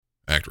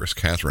actress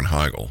Katherine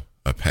Heigl,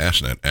 a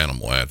passionate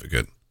animal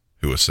advocate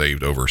who has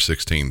saved over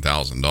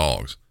 16,000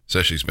 dogs,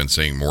 says she's been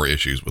seeing more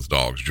issues with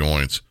dogs'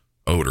 joints,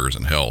 odors,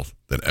 and health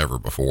than ever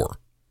before.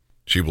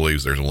 She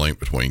believes there's a link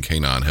between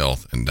canine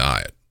health and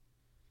diet.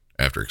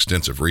 After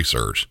extensive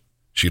research,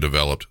 she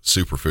developed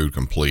Superfood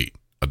Complete,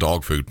 a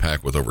dog food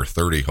pack with over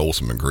 30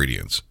 wholesome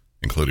ingredients,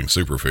 including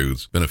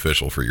superfoods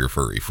beneficial for your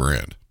furry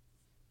friend.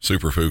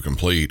 Superfood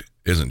Complete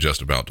isn't just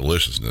about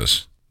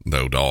deliciousness,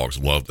 though dogs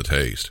love the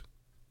taste.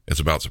 It's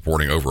about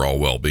supporting overall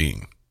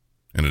well-being.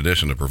 In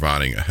addition to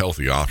providing a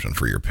healthy option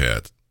for your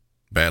pet,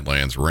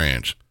 Badlands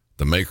Ranch,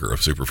 the maker of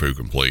Superfood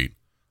Complete,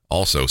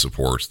 also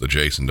supports the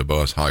Jason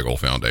DeBus Heigl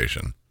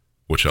Foundation,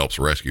 which helps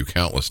rescue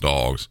countless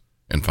dogs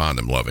and find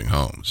them loving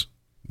homes.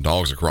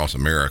 Dogs across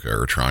America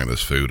are trying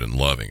this food and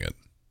loving it.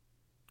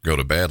 Go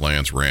to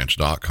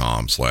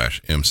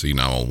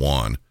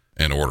badlandsranch.com/MC901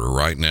 and order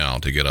right now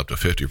to get up to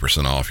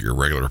 50% off your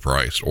regular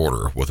priced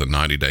order with a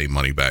 90-day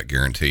money-back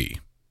guarantee.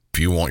 If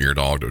you want your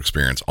dog to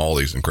experience all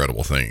these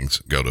incredible things,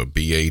 go to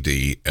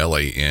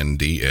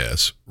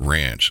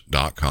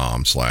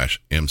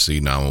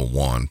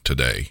badlandsranch.com/MC901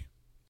 today.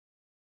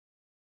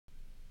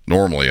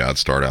 Normally, I'd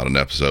start out an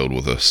episode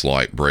with a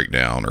slight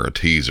breakdown or a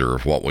teaser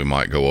of what we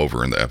might go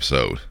over in the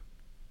episode.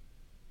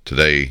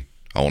 Today,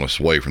 I want to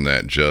sway from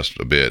that just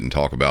a bit and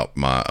talk about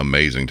my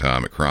amazing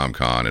time at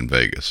CrimeCon in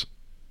Vegas.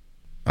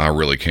 I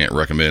really can't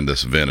recommend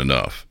this event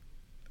enough.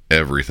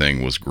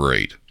 Everything was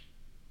great.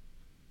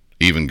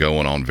 Even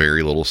going on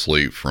very little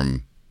sleep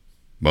from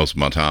most of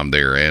my time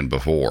there and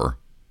before,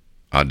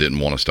 I didn't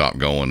want to stop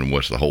going and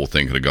wish the whole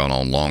thing could have gone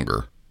on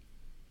longer.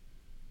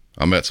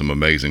 I met some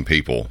amazing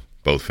people,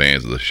 both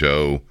fans of the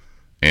show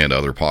and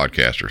other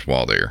podcasters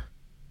while there.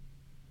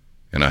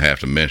 And I have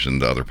to mention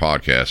the other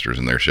podcasters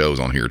and their shows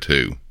on here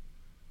too.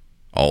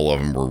 All of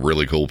them were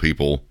really cool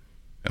people,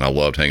 and I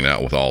loved hanging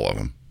out with all of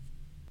them.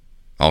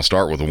 I'll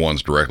start with the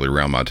ones directly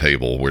around my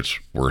table, which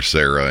were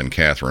Sarah and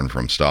Catherine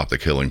from Stop the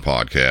Killing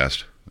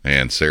podcast.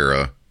 And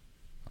Sarah,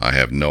 I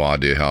have no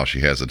idea how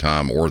she has the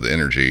time or the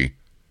energy,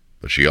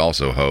 but she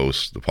also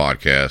hosts the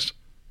podcast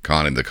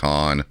Conning the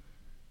Con,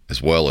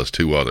 as well as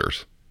two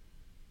others.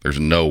 There's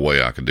no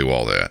way I could do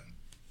all that.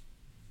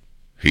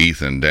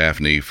 Heath and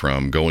Daphne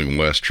from Going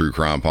West True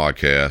Crime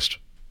podcast,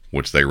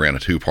 which they ran a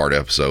 2-part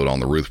episode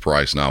on the Ruth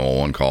Price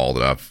 911 call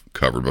that I've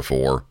covered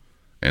before,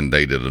 and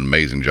they did an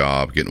amazing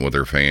job getting with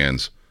their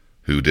fans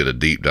who did a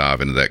deep dive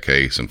into that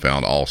case and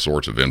found all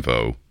sorts of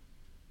info.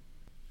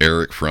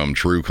 Eric from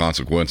True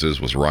Consequences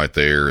was right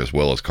there, as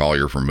well as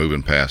Collier from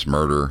Moving Past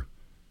Murder.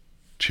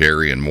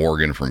 Cherry and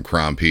Morgan from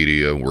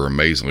Crimepedia were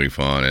amazingly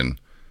fun, and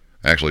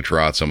actually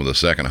tried some of the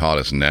second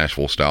hottest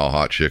Nashville-style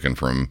hot chicken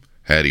from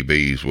Hattie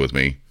B's with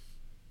me,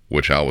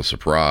 which I was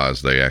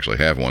surprised they actually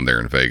have one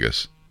there in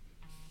Vegas.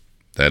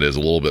 That is a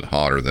little bit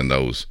hotter than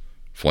those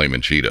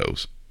Flamin'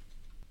 Cheetos.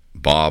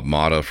 Bob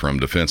Mata from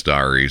Defense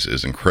Diaries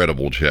is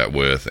incredible to chat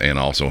with and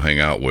also hang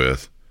out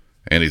with,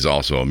 and he's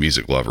also a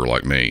music lover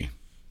like me.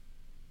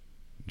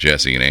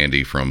 Jesse and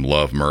Andy from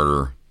Love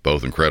Murder,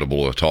 both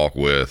incredible to talk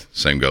with.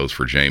 Same goes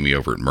for Jamie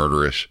over at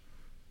Murderish.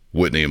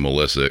 Whitney and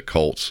Melissa at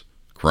Cults,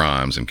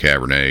 Crimes, and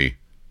Cabernet.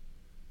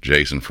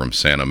 Jason from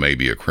Santa May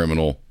Be a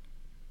Criminal.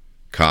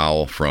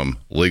 Kyle from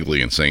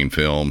Legally Insane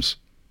Films.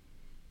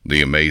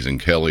 The amazing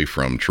Kelly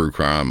from True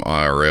Crime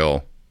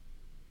IRL.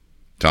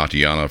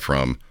 Tatiana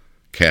from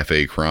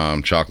Cafe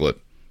Crime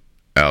Chocolate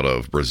out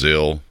of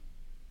Brazil.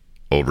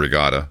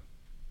 Obrigada.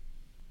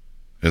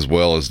 As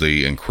well as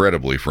the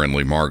incredibly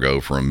friendly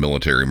Margot from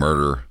Military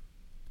Murder.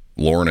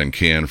 Lauren and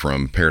Ken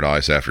from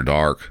Paradise After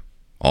Dark.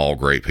 All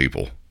great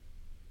people.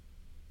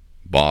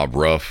 Bob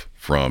Ruff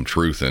from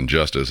Truth and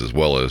Justice, as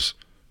well as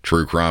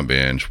True Crime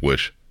Binge,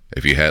 which,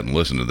 if you hadn't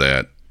listened to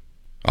that,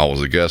 I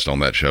was a guest on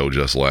that show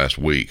just last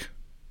week.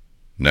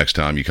 Next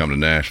time you come to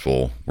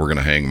Nashville, we're going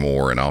to hang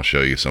more, and I'll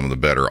show you some of the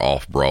better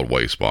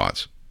off-Broadway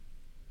spots.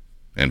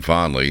 And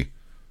finally,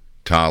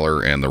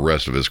 Tyler and the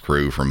rest of his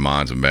crew from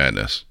Minds of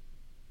Madness.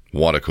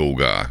 What a cool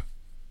guy.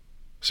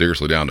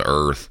 Seriously down to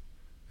earth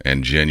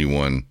and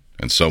genuine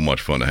and so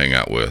much fun to hang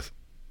out with.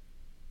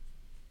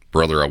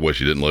 Brother, I wish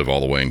you didn't live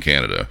all the way in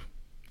Canada.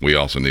 We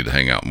also need to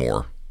hang out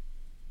more.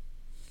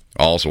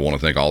 I also want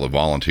to thank all the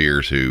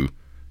volunteers who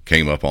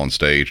came up on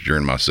stage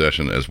during my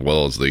session, as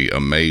well as the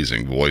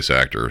amazing voice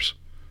actors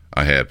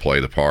I had play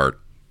the part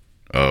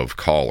of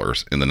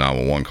callers in the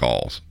 911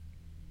 calls.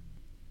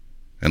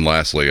 And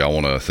lastly, I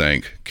want to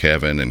thank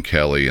Kevin and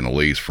Kelly and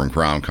Elise from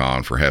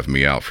CrimeCon for having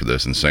me out for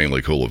this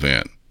insanely cool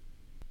event.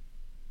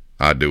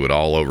 I'd do it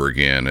all over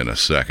again in a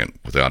second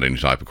without any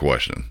type of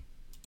question.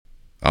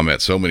 I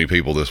met so many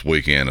people this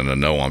weekend, and I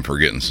know I'm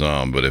forgetting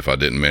some, but if I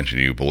didn't mention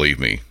you, believe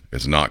me,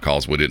 it's not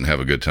cause we didn't have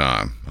a good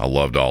time. I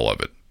loved all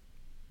of it.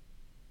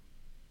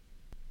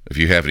 If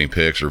you have any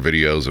pics or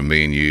videos of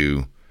me and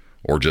you,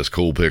 or just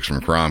cool pics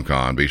from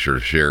CrimeCon, be sure to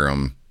share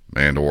them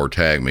and or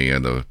tag me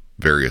in the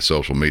various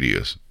social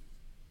medias.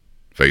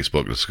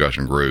 Facebook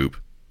discussion group,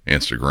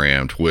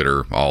 Instagram,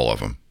 Twitter, all of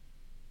them.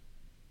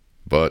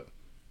 But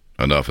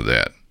enough of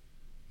that.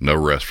 No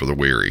rest for the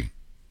weary.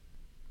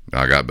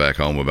 I got back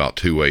home about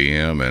 2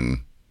 a.m.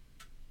 and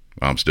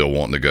I'm still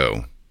wanting to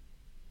go.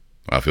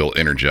 I feel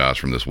energized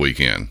from this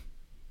weekend.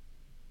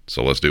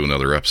 So let's do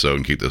another episode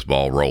and keep this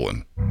ball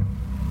rolling.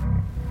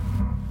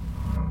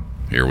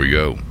 Here we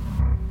go.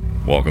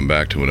 Welcome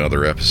back to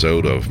another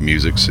episode of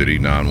Music City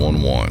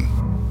 911.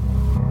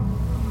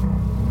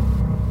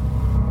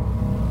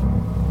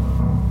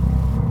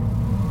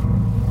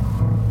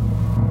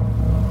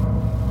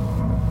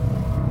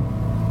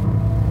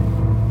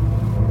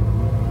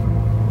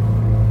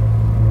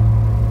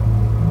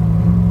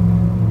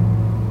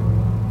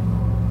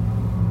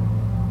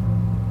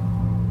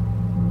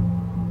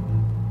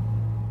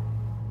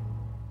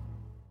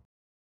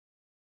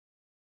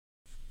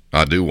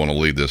 I do want to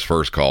lead this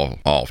first call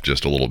off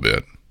just a little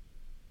bit.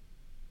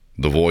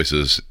 The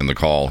voices in the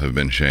call have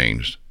been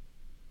changed.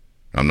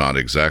 I'm not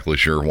exactly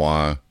sure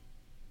why,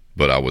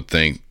 but I would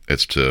think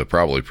it's to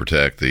probably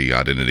protect the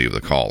identity of the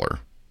caller.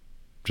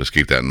 Just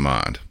keep that in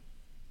mind.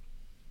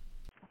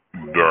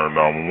 Durham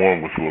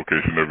 911, what's the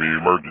location of your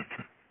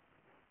emergency?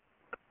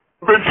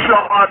 Been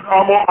shot.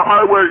 I'm on the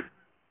highway.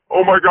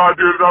 Oh my God,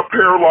 dude, I'm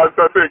paralyzed,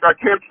 I think. I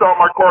can't stop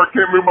my car,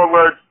 can't move my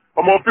legs.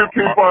 I'm on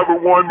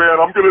 15501, man.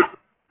 I'm gonna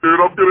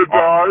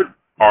die.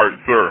 Alright,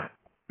 sir.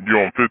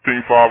 You on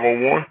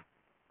 15501?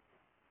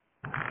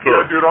 Sir.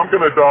 Yeah, dude, I'm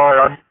gonna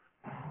die.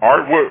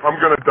 Alright, what? I'm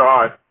gonna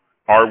die.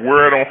 Alright,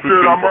 where at on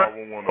Dude,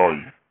 15501 are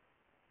you?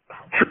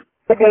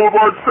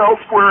 Boulevard, South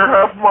Square,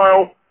 half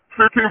mile,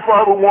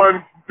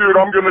 15501. Dude,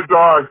 I'm gonna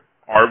die.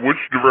 Alright, which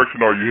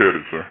direction are you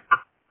headed, sir?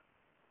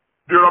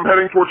 Dude, I'm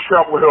heading towards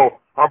Chapel Hill.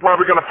 I'm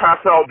probably gonna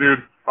pass out, dude.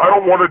 I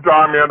don't want to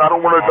die, man. I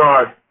don't want to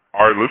die.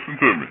 Alright, listen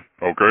to me.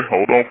 Okay,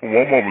 hold on for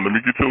one moment. Let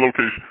me get your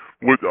location.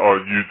 What,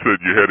 you said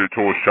you headed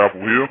towards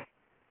Chapel Hill?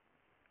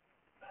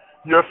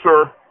 Yes,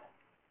 sir.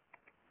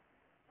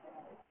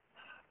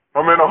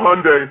 I'm in a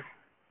Hyundai.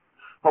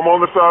 I'm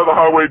on the side of the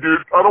highway,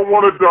 dude. I don't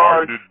want to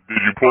die. Right,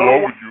 did you pull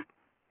over?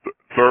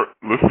 Sir,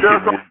 listen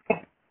to me.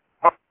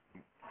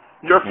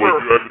 Yes, sir.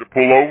 Was you able to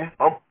pull over?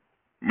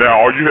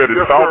 Now, are you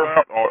headed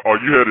southbound? Or are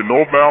you headed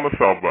northbound or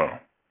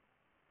southbound?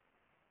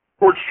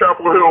 Towards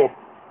Chapel Hill.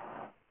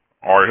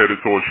 Are you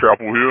headed towards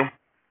Chapel Hill?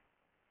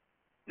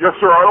 Yes,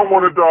 sir. I don't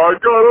want to die.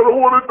 God, I don't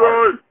want to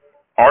die.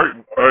 Alright,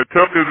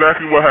 tell me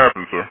exactly what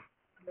happened, sir.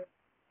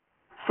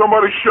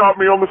 Somebody shot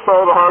me on the side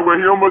of the highway.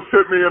 He almost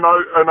hit me, and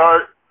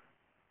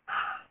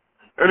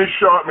he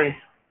shot me.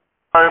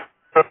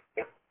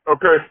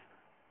 Okay.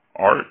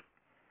 Alright.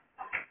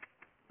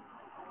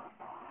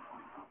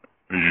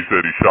 And you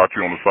said he shot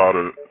you on the side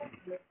of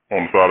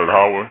the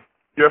highway?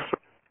 Yes, sir.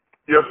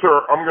 Yes,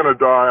 sir. I'm gonna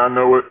die. I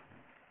know it.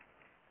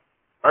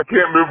 I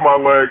can't move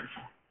my legs.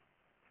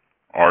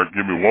 Alright,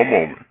 give me one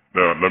moment.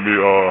 Now, let me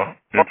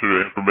enter the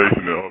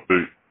information and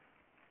update.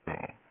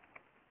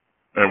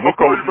 And what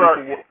color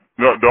vehicle?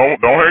 No, don't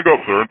hang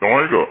up, sir.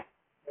 Don't hang up.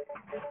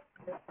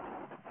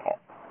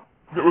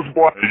 It was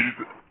black. And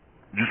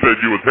you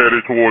said you was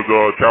headed towards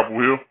Chapel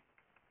Hill?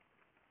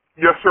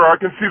 Yes, sir. I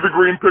can see the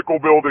Green Pickle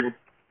building,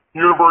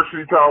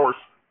 University Towers.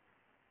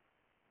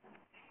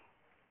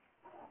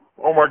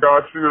 Oh my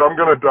God, dude, I'm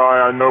gonna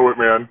die. I know it,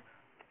 man.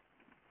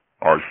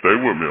 Alright, stay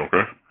with me,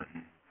 okay?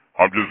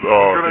 I'm just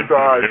gonna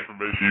die. The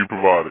information you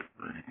provided.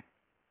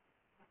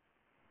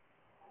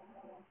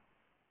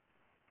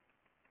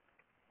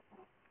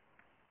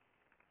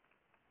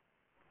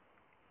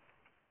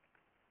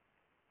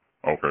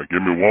 Okay,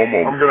 give me one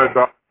moment. I'm gonna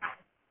die.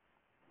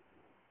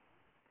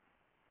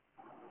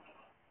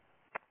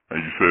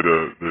 And you said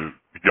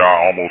the guy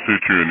almost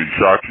hit you and he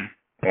shot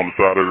you on the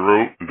side of the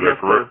road? Is that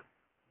correct?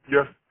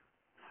 Sir.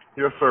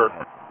 Yes, sir.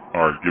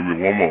 Alright, give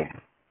me one moment.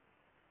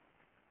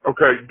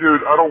 Okay,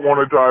 dude, I don't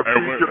want to die.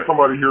 Please get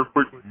somebody here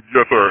quickly.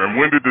 Yes, sir. And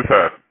when did this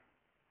happen?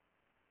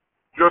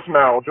 Just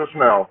now.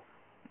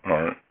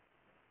 Alright.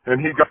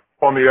 And he got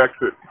on the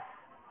exit.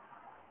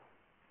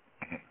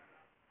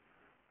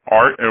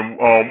 Alright, and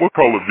what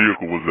color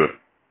vehicle was that?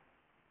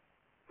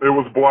 It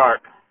was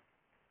black.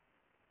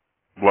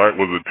 Black.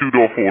 Was it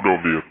 2-door, 4-door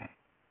vehicle?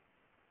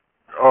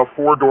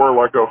 4-door,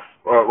 like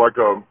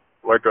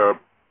a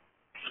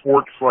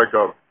sports, like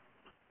a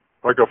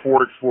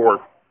Ford Explorer.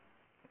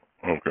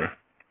 Okay.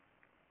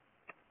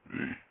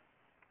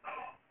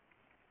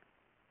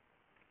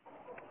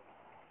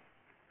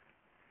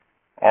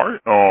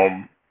 Alright,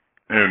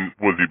 and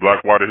was he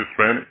black, white, or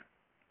Hispanic?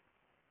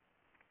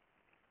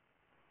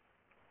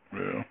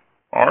 Yeah.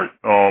 Alright,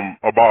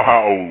 about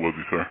how old was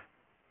he, sir?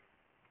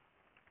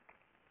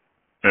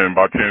 And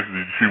by chance, did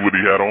you see what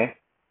he had on?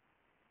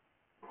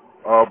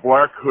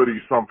 Black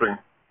hoodie, something.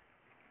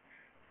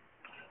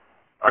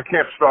 I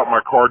can't stop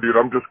my car, dude.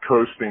 I'm just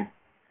coasting.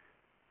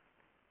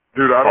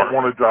 Dude, I don't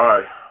want to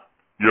die.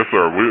 Yes,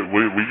 sir. We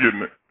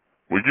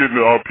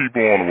getting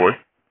people on the way.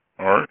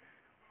 Alright.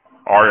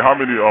 Alright, how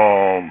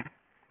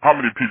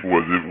many people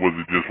was it? Was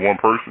it just one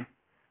person?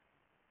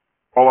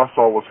 All I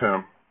saw was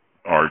him.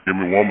 Alright, give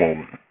me one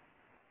moment.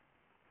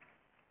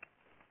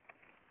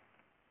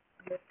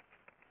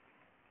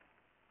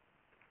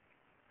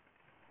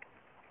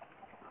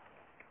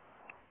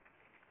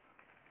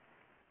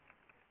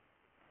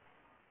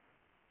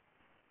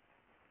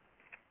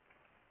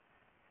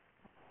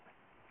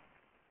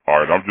 All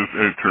right, I'm just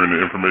entering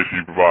the information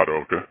you provided,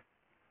 okay?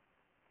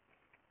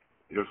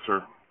 Yes,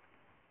 sir.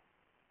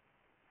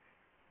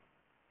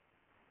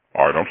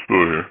 All right, I'm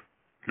still here.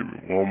 Give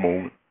me one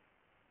moment.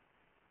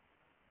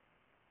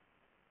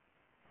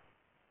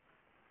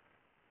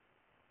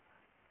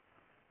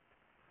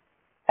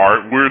 All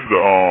right, where's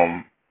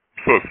the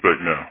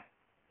suspect now?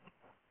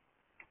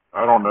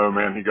 I don't know,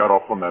 man. He got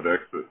off on that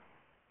exit.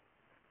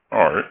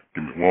 All right,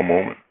 give me one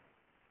moment.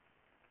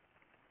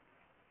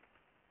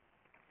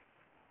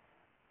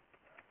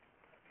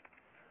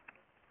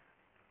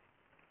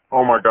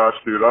 Oh my gosh,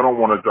 dude, I don't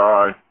want to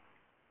die.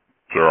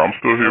 Sir, I'm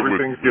still here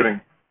Everything's with you. getting...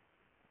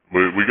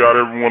 We got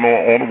everyone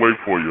on the way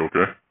for you,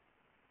 okay?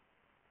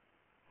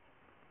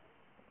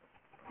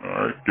 All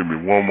right, give me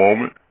one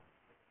moment.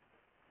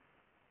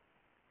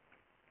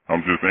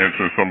 I'm just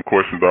answering some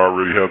questions I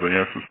already have the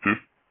answers to.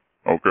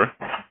 Okay?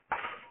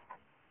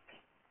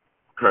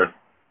 Okay.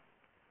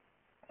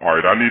 All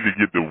right, I need to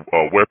get the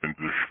weapons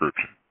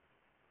description.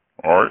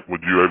 All right,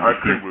 would you able I to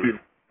couldn't see see...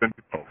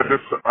 Okay.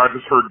 I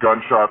just heard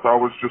gunshots. I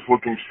was just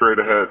looking straight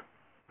ahead,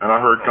 and I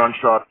heard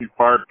gunshots. He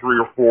fired 3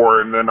 or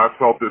 4, and then I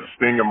felt this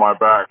sting in my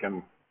back,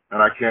 and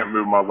I can't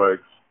move my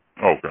legs.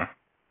 Okay.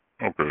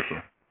 Okay,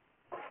 sir.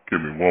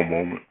 Give me one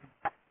moment.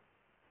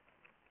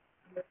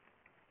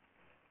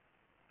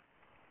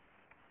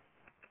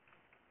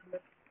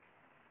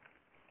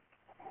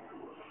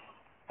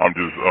 I'm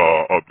just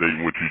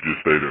updating what you just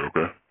stated,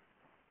 okay?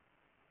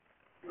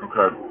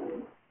 Okay.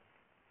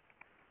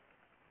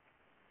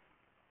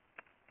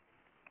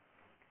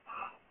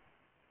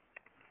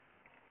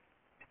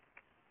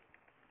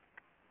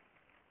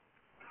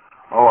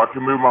 Oh, I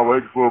can move my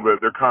legs a little bit.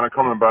 They're kind of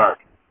coming back.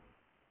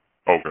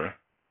 Okay.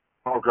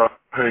 Oh, God,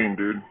 pain,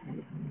 dude.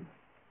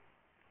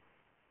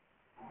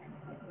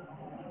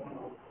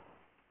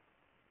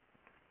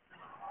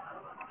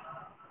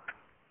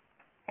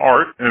 All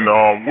right, and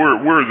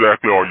where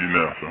exactly are you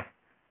now, sir?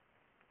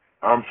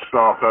 I'm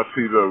stopped. I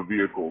see the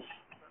vehicles.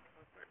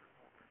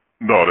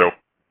 No, that.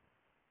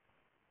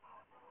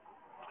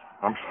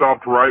 I'm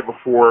stopped right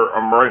before,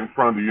 I'm right in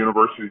front of the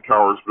University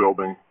Towers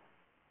building.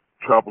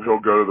 Chapel Hill,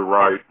 go to the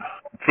right.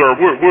 Sir,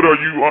 what are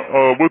you?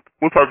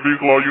 What type of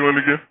vehicle are you in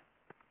again?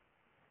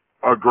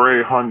 A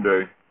gray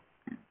Hyundai.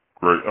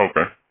 Great.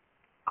 Okay.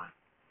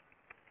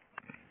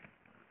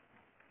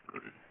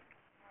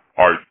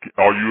 All right.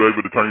 Are you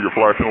able to turn your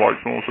flashing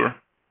lights on, sir?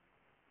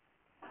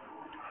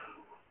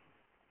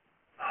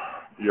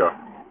 Yeah.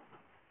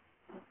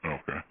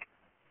 Okay.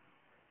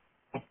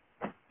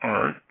 All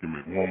right. Give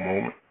me one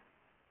moment.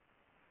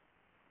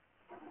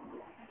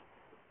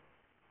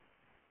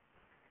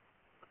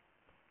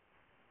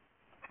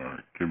 All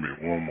right. Give me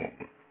one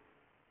moment.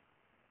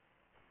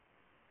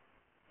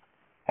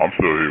 I'm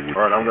still here with you.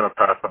 All right, I'm gonna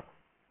pass out.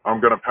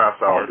 I'm gonna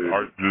pass out, dude. All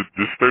right.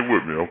 Just stay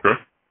with me, okay?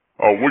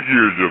 What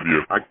year is your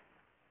vehicle?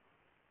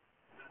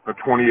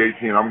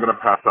 2018. I'm gonna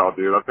pass out,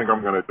 dude. I think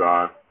I'm gonna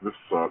die. This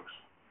sucks.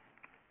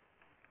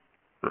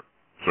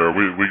 Sir,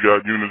 we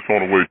got units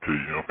on the way to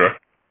you, okay?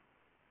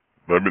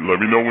 Let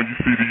me know when you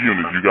see the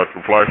units. You got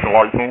your flashing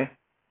lights on?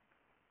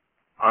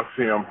 I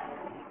see him.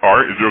 All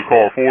right. Is your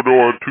car a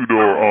 4-door or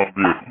 2-door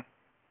vehicle?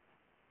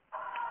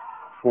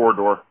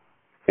 4-door.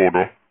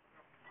 4-door.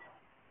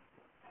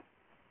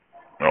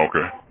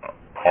 Okay.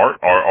 All right.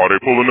 Are they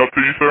pulling up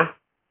to you, sir?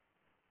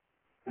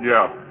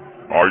 Yeah.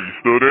 Are you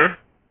still there?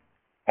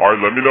 All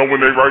right. Let me know when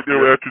they're right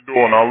there at your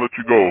door, and I'll let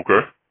you go,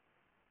 okay?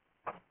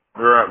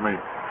 They're at me.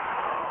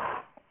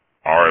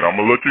 All right. I'm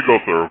going to let you go,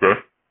 sir, okay?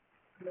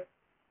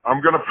 I'm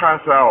gonna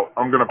pass out.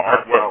 I'm gonna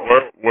pass out.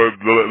 Let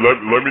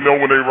me know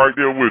when they're right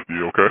there with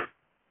you, okay?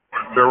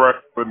 They're right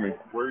with me.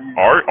 Where are you?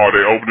 All right. Are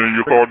they opening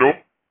your car door?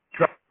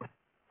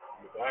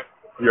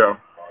 Yeah.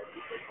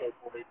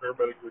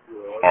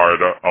 All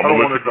right. I'm going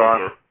to let you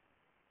go, sir.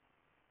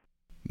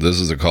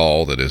 This is a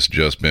call that has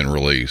just been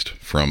released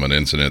from an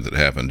incident that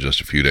happened just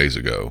a few days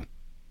ago.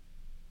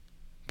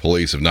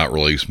 Police have not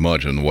released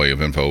much in the way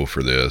of info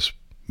for this,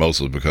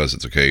 mostly because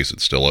it's a case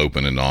that's still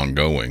open and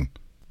ongoing.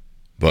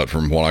 But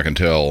from what I can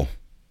tell,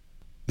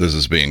 this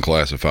is being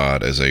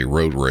classified as a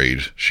road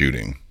rage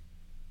shooting.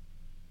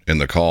 In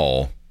the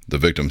call, the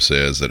victim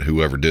says that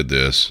whoever did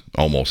this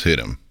almost hit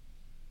him.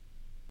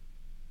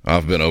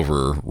 I've been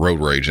over road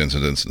rage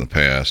incidents in the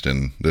past,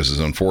 and this is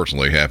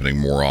unfortunately happening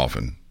more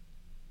often.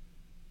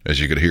 As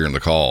you could hear in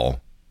the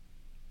call,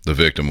 the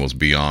victim was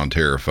beyond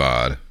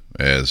terrified,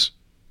 as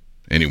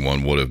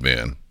anyone would have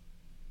been.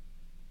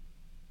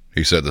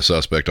 He said the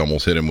suspect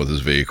almost hit him with his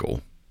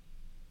vehicle.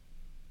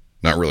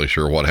 Not really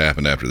sure what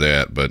happened after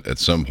that, but at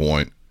some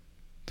point,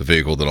 the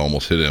vehicle that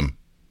almost hit him,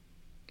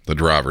 the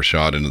driver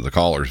shot into the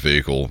caller's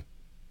vehicle,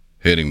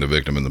 hitting the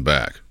victim in the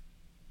back.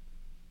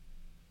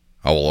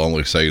 I will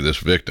only say this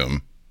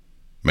victim,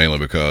 mainly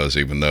because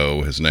even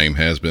though his name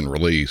has been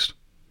released,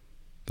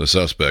 the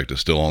suspect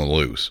is still on the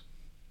loose.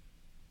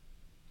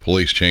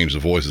 Police changed the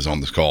voices on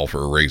this call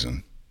for a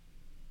reason.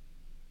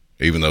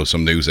 Even though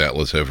some news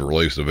outlets have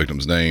released the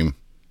victim's name,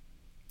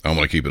 I'm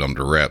going to keep it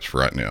under wraps for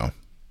right now.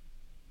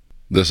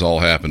 This all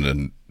happened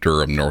in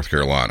Durham, North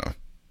Carolina.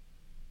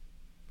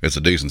 It's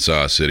a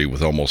decent-sized city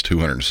with almost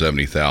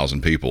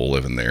 270,000 people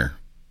living there.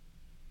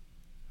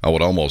 I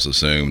would almost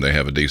assume they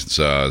have a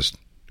decent-sized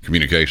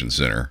communication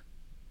center,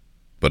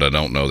 but I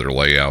don't know their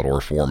layout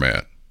or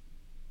format.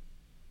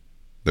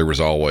 There was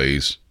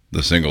always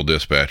the single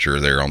dispatcher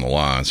there on the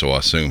line, so I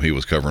assume he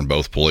was covering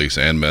both police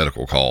and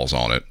medical calls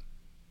on it.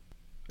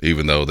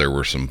 Even though there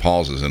were some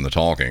pauses in the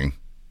talking,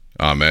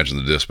 I imagine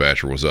the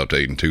dispatcher was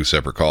updating 2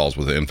 separate calls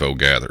with the info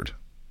gathered.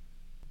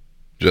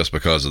 Just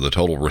because of the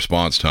total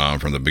response time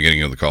from the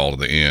beginning of the call to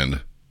the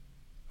end,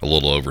 a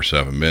little over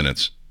 7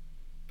 minutes,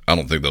 I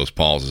don't think those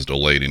pauses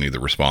delayed any of the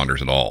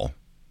responders at all.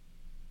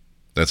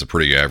 That's a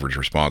pretty average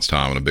response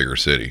time in a bigger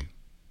city.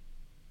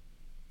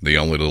 The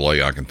only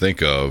delay I can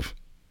think of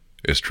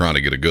is trying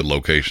to get a good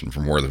location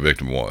from where the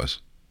victim was.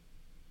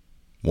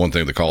 One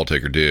thing the call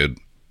taker did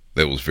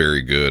that was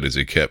very good is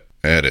he kept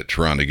at it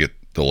trying to get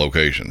the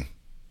location.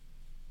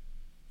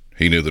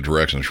 He knew the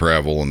direction of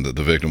travel and that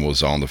the victim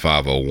was on the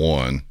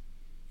 501,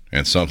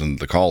 and something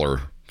the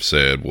caller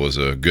said was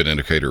a good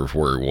indicator of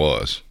where he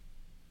was.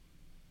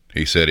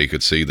 He said he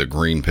could see the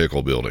Green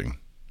Pickle building.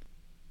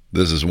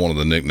 This is one of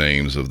the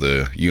nicknames of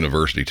the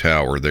University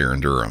Tower there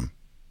in Durham.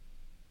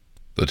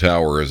 The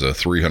tower is a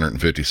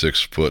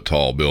 356-foot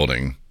tall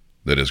building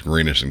that is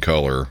greenish in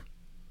color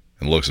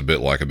and looks a bit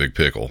like a big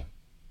pickle.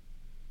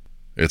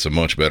 It's a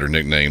much better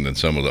nickname than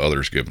some of the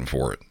others given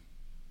for it.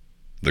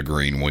 The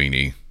Green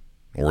Weenie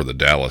or the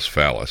Dallas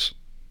Phallus.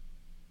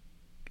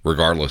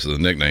 Regardless of the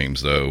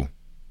nicknames, though,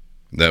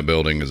 that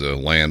building is a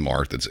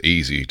landmark that's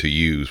easy to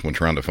use when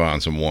trying to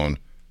find someone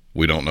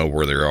we don't know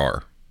where they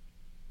are.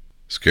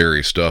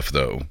 Scary stuff,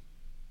 though.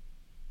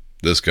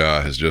 This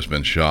guy has just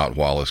been shot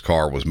while his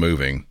car was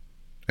moving,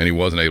 and he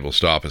wasn't able to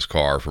stop his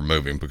car from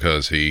moving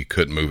because he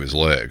couldn't move his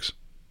legs.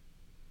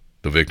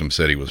 The victim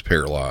said he was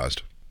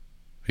paralyzed.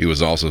 He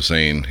was also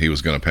saying he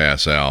was going to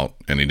pass out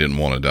and he didn't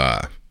want to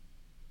die.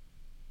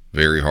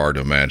 Very hard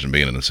to imagine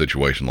being in a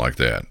situation like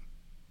that.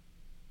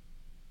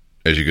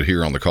 As you could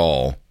hear on the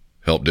call,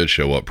 help did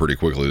show up pretty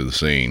quickly to the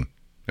scene,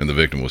 and the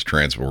victim was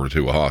transported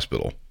to a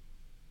hospital.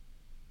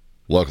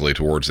 Luckily,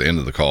 towards the end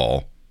of the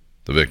call,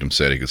 the victim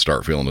said he could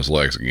start feeling his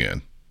legs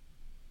again.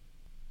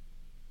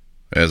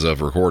 As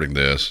of recording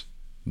this,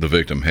 the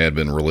victim had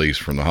been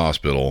released from the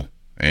hospital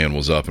and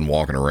was up and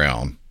walking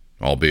around,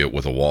 albeit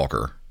with a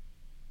walker.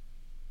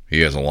 He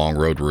has a long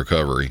road to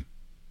recovery,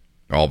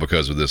 all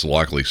because of this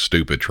likely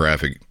stupid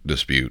traffic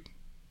dispute.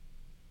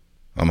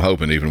 I'm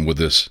hoping even with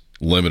this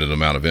limited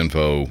amount of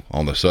info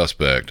on the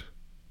suspect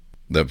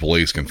that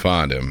police can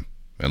find him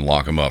and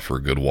lock him up for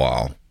a good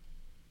while.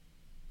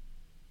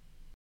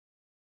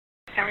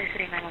 Valley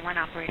City 911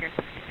 operator.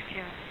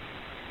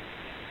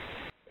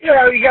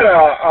 Yeah, you got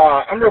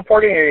I'm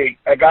reporting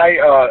a guy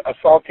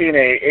assaulting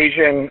a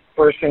Asian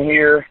person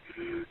here.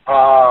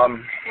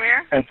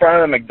 Where? In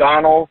front of the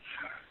McDonald's.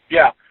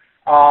 Yeah.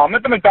 I'm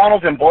at the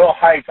McDonald's in Boyle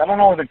Heights. I don't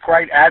know the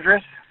correct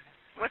address.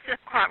 What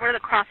are the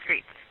cross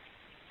streets?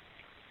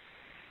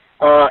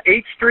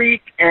 8th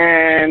Street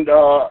and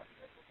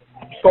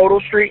Soto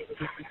Street.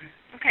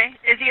 Okay.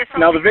 Is he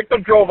assaulting? Now, the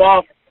victim drove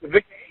off.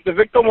 The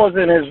victim was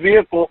in his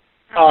vehicle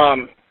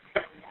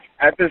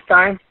at this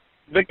time.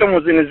 The victim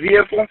was in his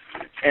vehicle,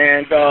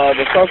 and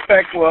the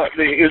suspect was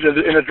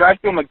in a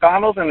drive-thru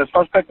McDonald's, and the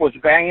suspect was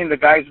banging the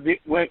guy's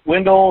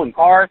window and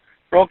car,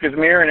 broke his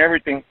mirror and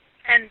everything.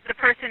 And the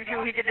person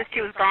who he did this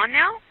to is gone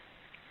now?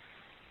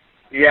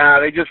 Yeah,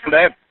 they just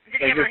fled.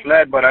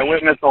 But I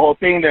witnessed the whole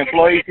thing. The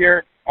employees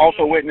here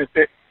also witnessed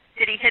it.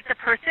 Did he hit the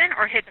person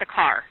or hit the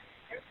car?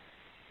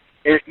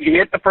 He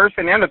hit the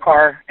person and the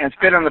car and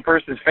spit on the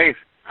person's face,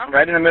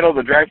 right in the middle of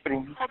the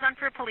drive-thru. Hold on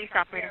for a police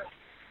operator.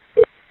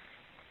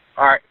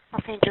 All right.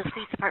 Los Angeles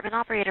Police Department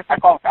operator. I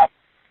call stop.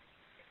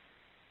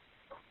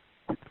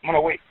 I'm going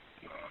to wait.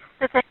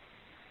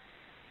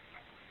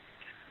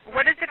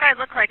 What does the guy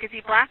look like? Is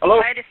he black, Hello?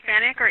 white,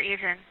 Hispanic, or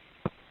Asian?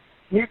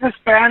 He's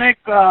Hispanic.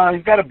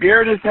 He's got a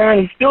beard in his hand.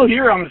 He's still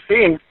here on the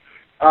scene.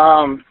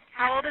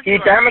 How old is he? He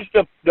damaged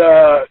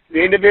the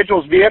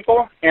individual's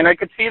vehicle, and I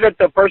could see that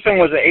the person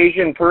was an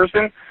Asian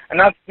person. And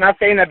not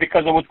saying that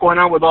because of what's going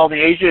on with all the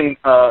Asian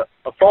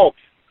assaults.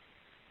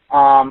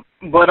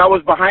 But I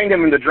was behind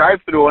him in the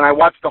drive-thru, and I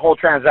watched the whole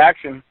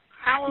transaction,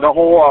 the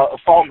whole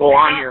assault go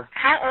on here.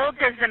 How old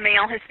does the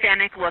male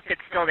Hispanic look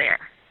that's still there?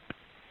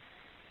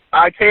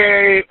 I'd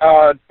say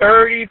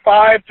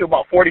 35 to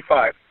about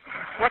 45.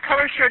 What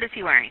color shirt is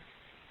he wearing?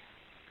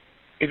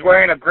 He's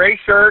wearing a gray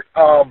shirt,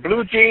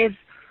 blue jeans,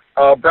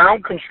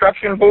 brown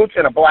construction boots,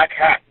 and a black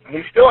hat.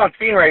 He's still on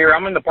scene right here.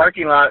 I'm in the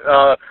parking lot.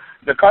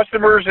 The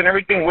customers and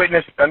everything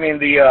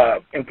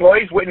the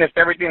employees witnessed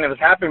everything that was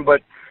happening,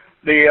 but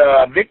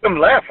the victim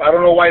left. I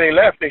don't know why they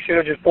left. They should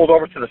have just pulled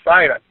over to the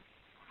side.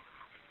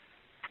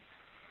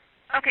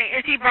 Okay,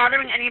 is he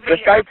bothering anybody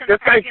This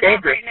guy's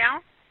dangerous right now?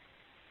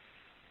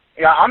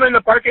 Yeah, I'm in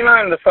the parking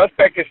lot, and the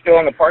suspect is still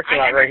in the parking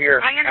lot right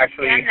here. I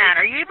understand that.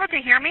 Are you able to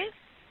hear me?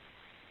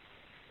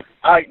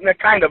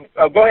 Kind of.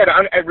 Go ahead.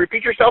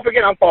 Repeat yourself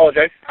again. I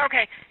apologize.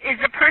 Okay. Is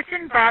the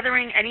person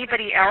bothering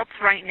anybody else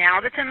right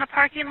now that's in the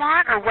parking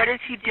lot, or what is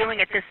he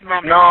doing at this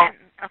moment? No.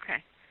 Okay.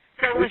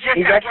 So it was just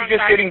He's that actually one just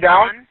guy sitting that's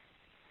down. gone?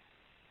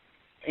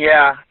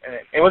 Yeah,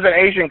 it was an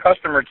Asian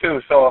customer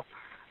too, so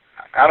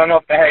I don't know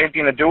if that had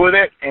anything to do with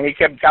it. And he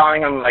kept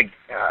telling him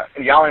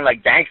yelling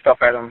like dang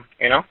stuff at him,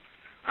 you know.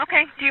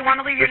 Okay. Do you want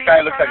to leave your This name guy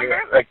and looks phone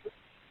like number?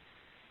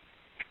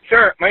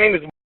 Sure. My name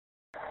is.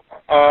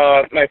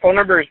 My phone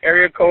number is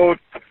area code.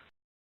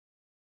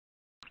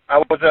 I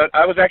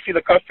was actually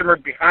the customer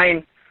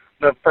behind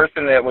the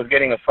person that was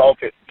getting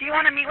assaulted. Do you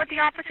want to meet with the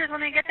officers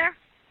when they get there?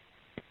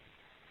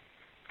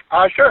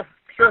 Sure,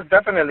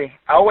 definitely.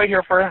 I'll wait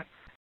here for you.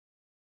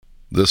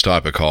 This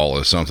type of call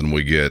is something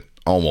we get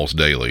almost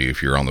daily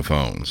if you're on the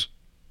phones.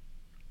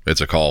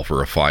 It's a call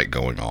for a fight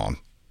going on.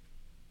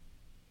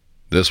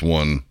 This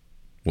one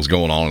was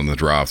going on in the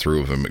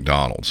drive-thru of a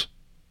McDonald's.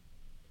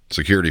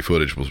 Security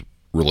footage was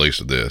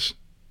released of this.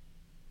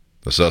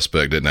 The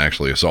suspect didn't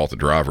actually assault the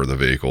driver of the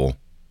vehicle,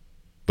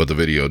 but the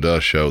video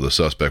does show the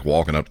suspect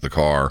walking up to the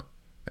car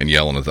and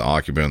yelling at the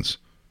occupants,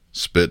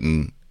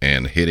 spitting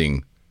and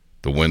hitting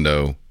the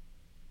window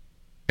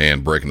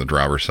and breaking the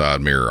driver's side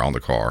mirror on the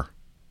car.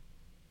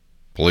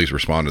 Police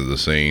responded to the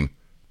scene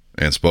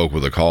and spoke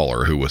with a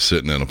caller who was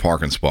sitting in a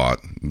parking spot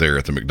there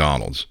at the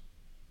McDonald's.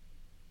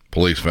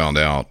 Police found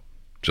out,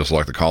 just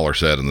like the caller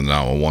said in the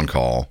 911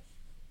 call,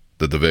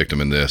 that the victim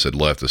in this had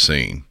left the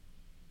scene.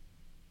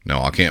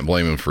 Now, I can't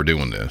blame him for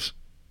doing this.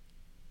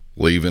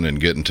 Leaving and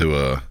getting to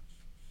a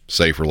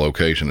safer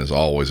location is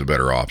always a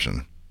better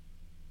option.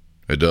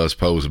 It does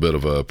pose a bit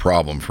of a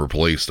problem for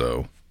police,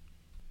 though.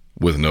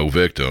 With no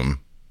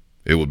victim,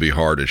 it would be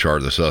hard to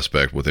charge the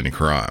suspect with any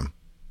crime.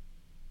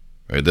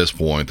 At this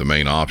point, the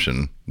main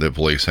option that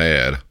police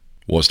had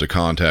was to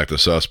contact the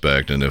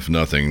suspect, and if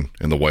nothing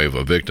in the way of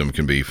a victim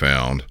can be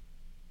found,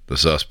 the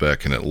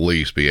suspect can at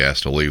least be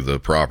asked to leave the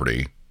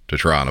property to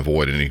try and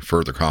avoid any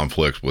further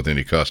conflicts with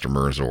any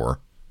customers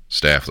or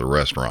staff of the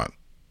restaurant.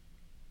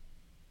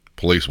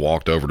 Police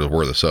walked over to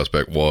where the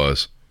suspect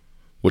was,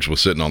 which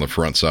was sitting on the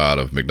front side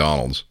of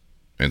McDonald's,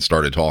 and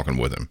started talking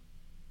with him.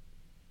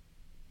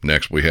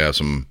 Next, we have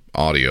some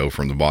audio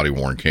from the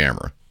body-worn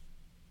camera.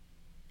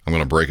 I'm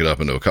going to break it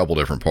up into a couple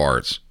different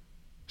parts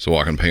so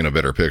I can paint a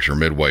better picture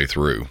midway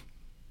through.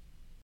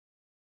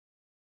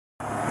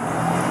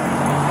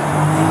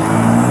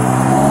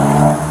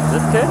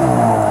 This kid?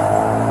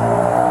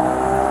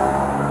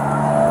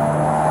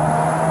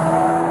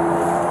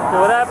 Hey,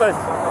 what happened?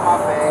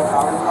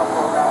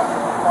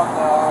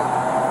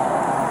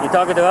 You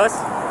talking to us?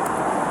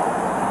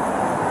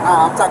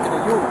 Nah, I'm talking to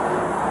you.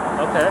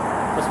 Okay.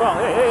 What's wrong?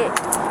 Hey.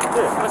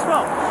 Dude, what's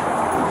wrong?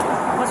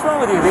 What's wrong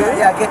with you, dude?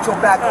 Yeah, get your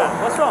back up.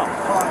 What's wrong?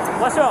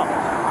 What's wrong?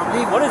 I'm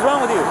leaving. What is wrong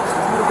with you?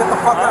 You get the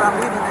fuck out. I'm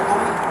leaving, then,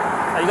 homie.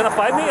 Are you gonna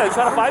fight me? Are you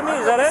trying to fight me?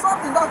 Is that it?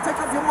 Something, dog. Take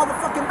off your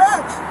motherfucking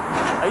badge.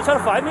 Are you trying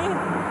to fight me?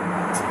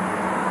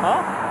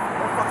 Huh?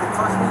 Don't fucking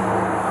touch me.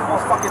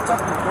 Don't fucking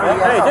touch me.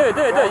 Hey,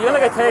 dude, you're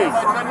gonna get tased.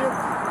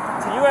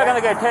 You are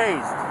gonna get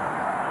tased.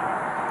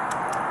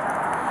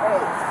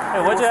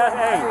 Hey, what'd you ask?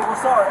 Hey,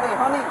 what's up? Hey,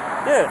 honey.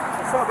 dude.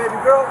 What's up, baby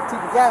girl?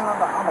 Keep the gang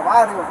on the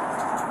radio.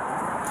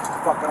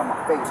 Fucking on my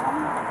face,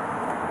 homie.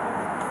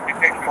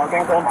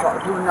 Don't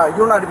talk.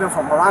 You're not even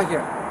from around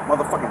here,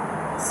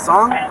 motherfucking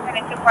son and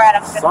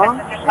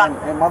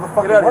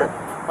motherfucking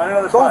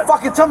what? Don't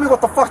fucking tell me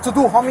what the fuck to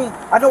do, homie.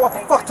 I know what the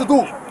fuck to do.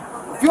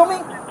 You feel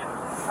me?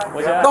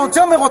 Don't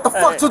tell me what the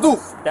fuck to do.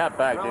 Step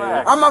back, dude.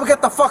 I'm gonna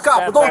get the fuck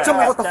out, but don't tell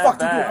me what the fuck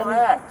to do,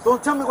 homie.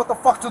 Don't tell me what the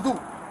fuck to do.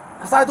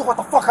 Cause I do what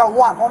the fuck I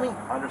want, homie.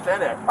 I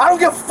understand that. I don't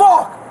give a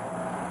fuck.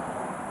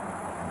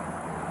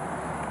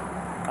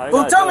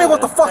 Don't tell me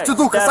what the fuck to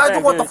do, cause I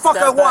do what the fuck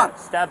I want.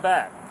 Step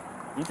back.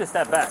 You just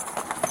step back.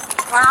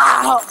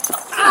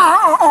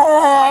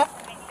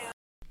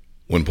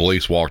 When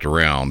police walked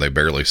around, they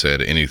barely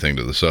said anything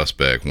to the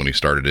suspect when he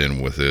started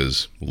in with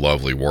his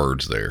lovely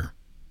words there.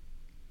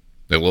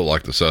 It looked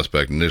like the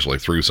suspect initially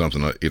threw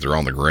something either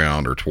on the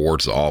ground or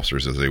towards the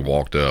officers as they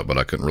walked up, but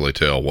I couldn't really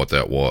tell what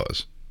that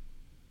was.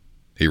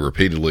 He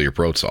repeatedly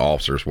approached the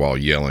officers while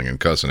yelling and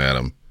cussing at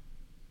them,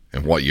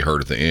 and what you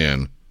heard at the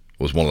end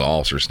was one of the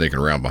officers sneaking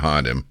around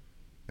behind him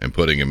and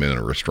putting him in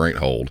a restraint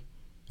hold,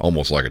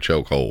 almost like a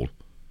choke hold.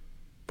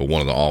 But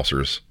one of the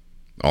officers'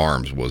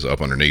 arms was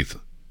up underneath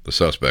the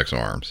suspect's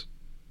arms,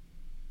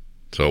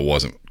 so it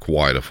wasn't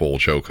quite a full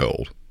choke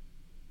hold.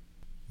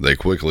 They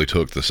quickly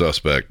took the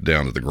suspect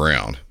down to the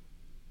ground.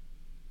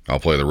 I'll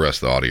play the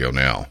rest of the audio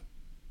now.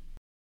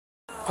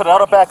 Put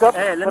out a backup.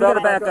 Hey, let me get a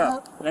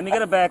backup. Let me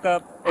get a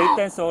backup.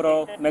 810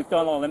 Soto,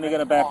 McDonald. Let me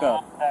get a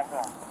backup.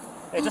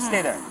 Hey, just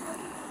stay there.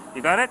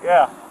 You got it?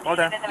 Yeah. Hold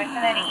on. Hey, let me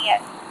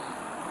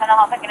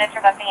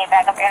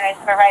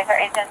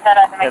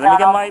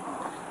get my...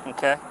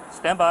 Okay,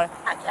 stand by.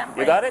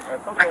 You got it?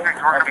 Okay.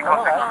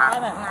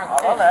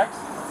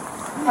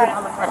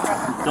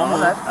 Don't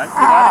move. You got it?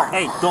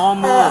 Hey,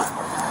 don't move.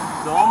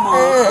 Don't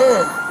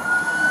move.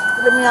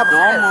 Let me have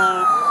Don't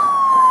move.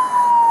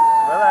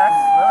 Relax.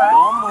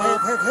 Don't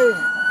move.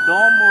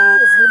 Don't move.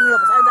 Just leave me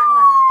upside down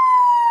now.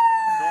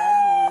 Don't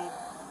move.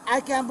 I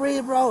can't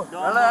breathe, bro.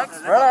 Don't Relax.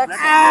 move. Relax. Let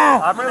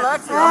I'm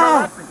relaxing.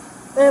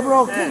 Hey,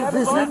 bro,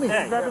 please hit me.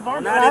 All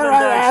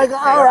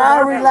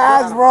right,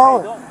 relax,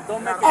 bro.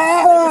 Don't make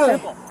it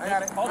simple.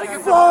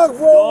 Fuck,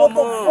 bro, what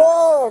the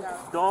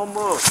fuck? Don't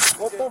move.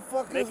 What the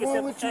fuck is Make it wrong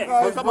simple. with you Hey,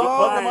 guys, hook 'em bro?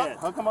 up,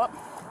 hook 'em up.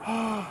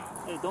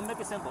 Hey, don't make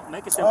it simple.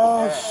 Make it simple.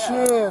 Oh,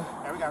 shit.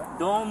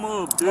 Don't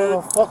move, dude.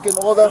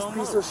 Motherfucking all that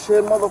piece of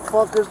shit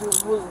motherfuckers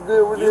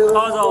You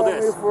caused all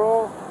this.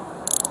 bro.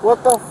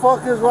 What the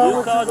fuck is wrong You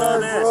with you caused all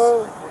guys, this.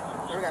 bro?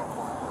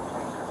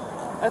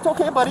 That's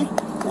okay, buddy.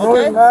 No,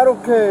 it's not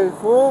okay,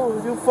 fool.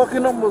 You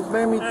fucking almost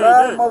made me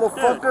die, dude,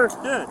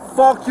 motherfucker. dude.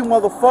 Fuck you, You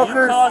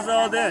motherfuckers. caused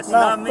all this, Nah,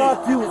 not me.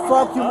 fuck you, All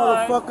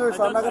right, motherfuckers.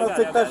 I'm not gonna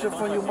take that shit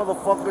from you,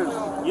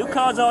 motherfuckers. You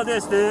caused all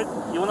this, dude.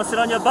 You wanna sit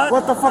on your butt?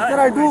 What the fuck did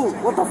I do?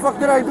 What the fuck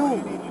did I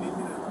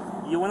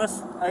do? You wanna,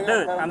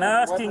 dude? I'm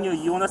asking you.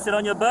 You wanna sit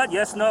on your butt?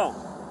 Yes, no.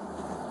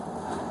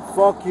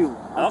 Fuck you.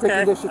 I'm Okay.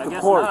 taking this shit I to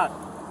guess court. not.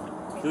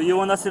 Do you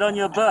wanna sit on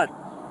your butt?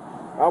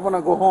 I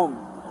wanna go home.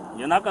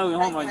 You're not going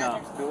home right now.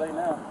 Too late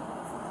now.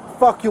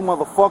 Fuck you,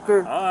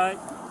 motherfucker. All right.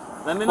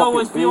 Let me know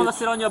Fucking if you wanna bitch.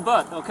 sit on your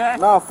butt, okay?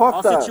 Nah, fuck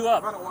I'll that. sit you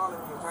up.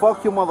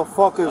 Fuck you,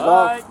 motherfuckers, All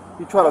dog. right.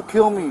 You try to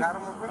kill me. All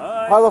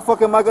right. How the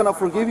fuck am I gonna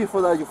forgive you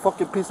for that, you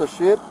fucking piece of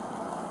shit?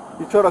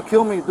 You try to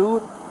kill me,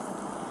 dude.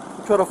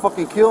 You try to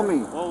fucking kill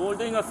me. Well, we're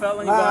doing a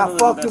felony Nah, vandalism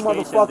fuck you,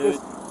 investigation, motherfuckers.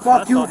 dude. Fuck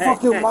That's you, all. Hey,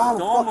 fuck your hey, mom,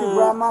 don't fuck your move.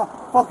 grandma,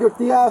 fuck your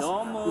tias.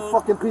 Don't You move.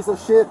 fucking piece of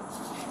shit.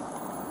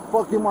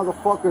 Fuck you,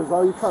 motherfuckers,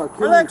 dog. You trying to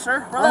kill Relax, me.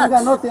 sir. I ain't got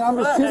Relax. nothing. I'm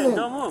just Hey, chilling.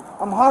 don't move.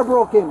 I'm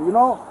heartbroken, you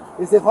know?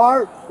 Is it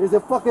hard? Is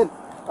it fucking...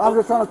 I'm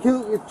just trying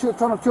to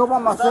trying to chill by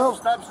myself.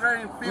 Stop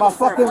starting feelings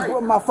for a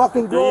fight. My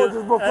fucking girl you-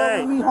 just broke up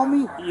hey, with me,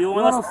 homie. You know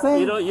what wanna, I'm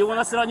saying? you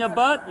wanna sit on your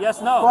butt?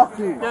 Yes, no. Fuck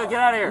you. Dude, get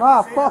out of here.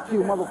 Nah, fuck you,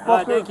 motherfucker.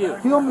 Alright, thank you.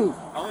 Kill me.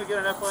 I'm gonna get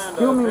an FYI on the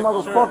Kill me,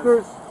 vehicle.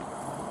 motherfuckers.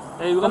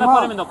 Hey, we're gonna Come put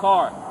on. him in the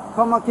car.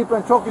 Come on, keep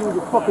on choking me,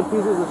 you fucking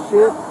pieces of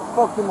shit.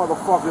 Fuck you,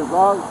 motherfuckers,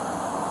 dog.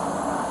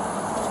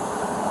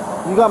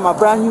 You got my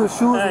brand new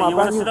shoes, Hey, my you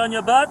wanna brand sit new... on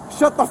your butt?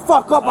 Shut the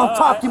fuck up, I'm Alright,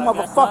 talking, I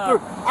guess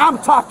motherfucker. I'm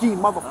talking,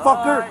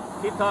 motherfucker. Alright,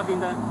 keep talking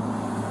then.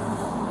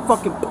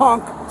 Fucking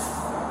punk.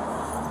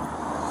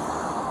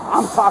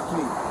 I'm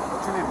talking.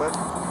 What's your name,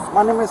 bud?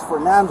 My name is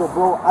Fernando,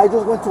 bro. I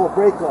just went to a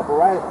breakup,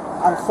 alright?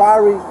 I'm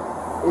sorry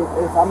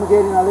if I'm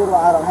getting a little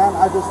out of hand.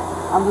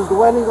 I'm just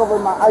dwelling over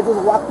I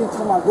just walked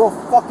into my girl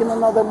fucking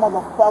another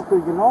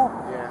motherfucker, you know?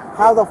 Yeah.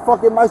 How the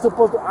fuck am I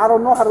supposed to? I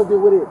don't know how to deal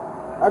with it.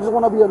 I just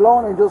want to be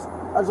alone and I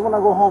just want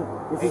to go home.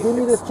 If you give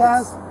me this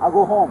chance, I'll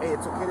go home. Hey,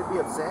 it's okay to be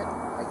upset.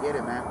 I get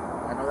it, man.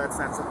 I know that's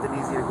not something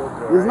easy to go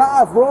through. It's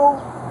not,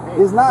 bro.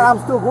 It's not. I'm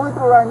still going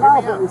through it right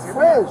now, but it's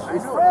fresh. I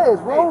It's know. fresh,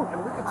 bro. Hey,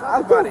 and we can talk I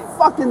about can't it.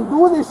 fucking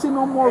do this shit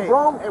no more, Hey,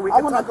 bro. hey, we I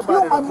can want to talk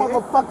kill about my it, okay?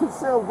 motherfucking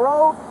self,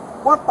 bro.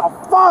 What the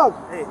fuck?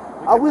 Hey,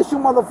 I wish you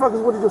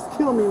motherfuckers would have just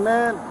killed me,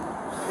 man.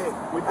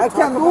 we I can't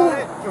talk do about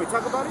it. Can we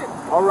talk about it?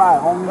 All right,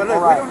 homie. But look,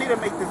 All we right. don't need to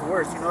make this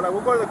worse. You know, like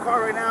we'll go to the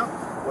car right now.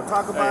 We'll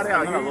talk about it.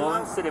 I'll I'm hear gonna you roll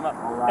out. him, sit him up.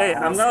 right. Hey,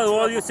 I'm gonna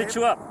roll you, sit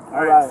you up.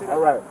 All right. All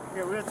right.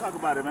 Here, we're gonna talk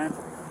about it, man.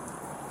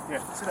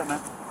 Here, sit up, man.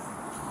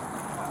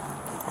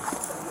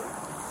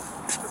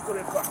 Let's go to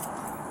the car.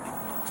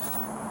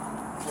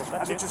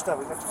 I'll get your stuff.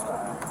 We got your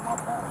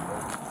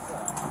stuff.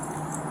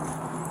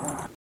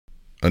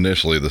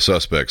 Initially, the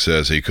suspect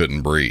says he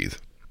couldn't breathe.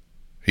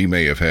 He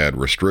may have had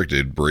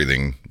restricted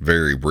breathing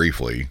very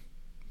briefly,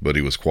 but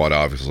he was quite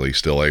obviously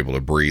still able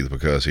to breathe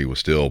because he was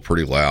still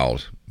pretty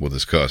loud with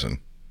his cussing.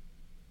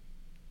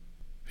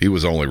 He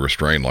was only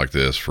restrained like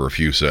this for a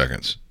few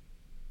seconds.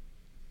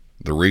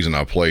 The reason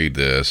I played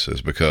this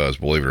is because,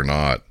 believe it or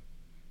not,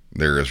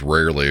 there is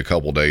rarely a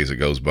couple days that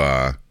goes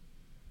by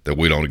that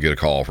we don't get a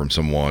call from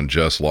someone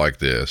just like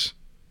this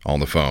on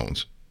the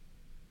phones.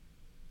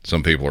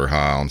 Some people are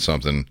high on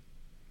something,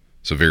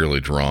 severely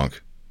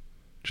drunk,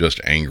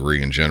 just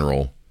angry in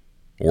general,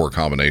 or a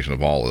combination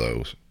of all of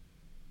those.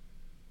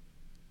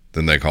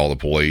 Then they call the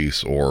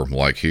police, or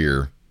like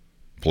here,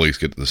 police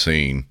get to the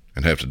scene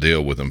and have to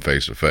deal with them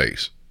face to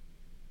face.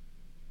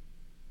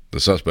 The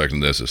suspect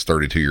in this is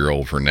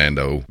 32-year-old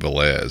Fernando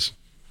Velez.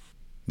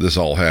 This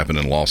all happened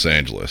in Los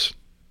Angeles.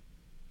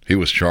 He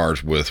was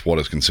charged with what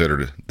is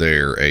considered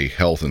there a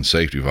health and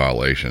safety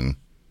violation,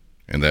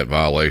 and that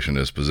violation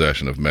is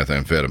possession of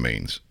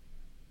methamphetamines.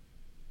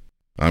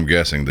 I'm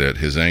guessing that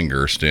his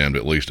anger stemmed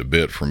at least a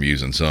bit from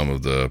using some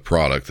of the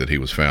product that he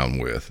was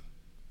found with.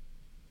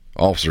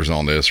 Officers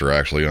on this are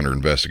actually under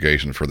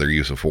investigation for their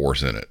use of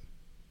force in it.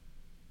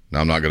 Now,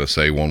 I'm not going to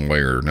say one way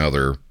or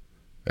another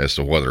as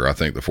to whether I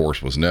think the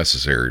force was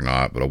necessary or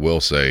not, but I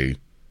will say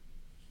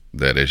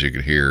that, as you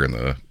can hear in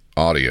the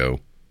audio,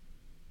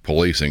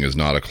 policing is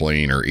not a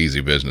clean or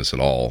easy business at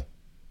all.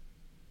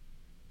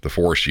 The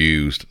force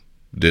used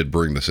did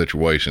bring the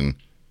situation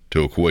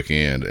to a quick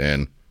end,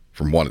 and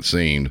from what it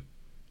seemed,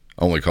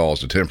 only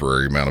caused a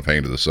temporary amount of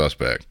pain to the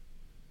suspect.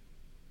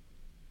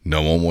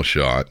 No one was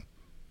shot,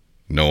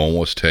 no one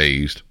was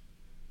tased,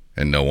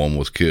 and no one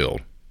was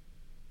killed.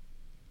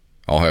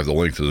 I'll have the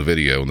link to the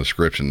video in the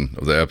description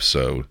of the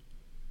episode,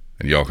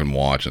 and y'all can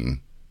watch and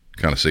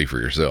kind of see for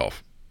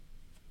yourself.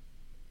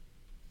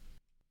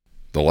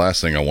 The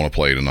last thing I want to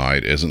play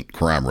tonight isn't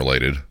crime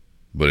related,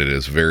 but it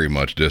is very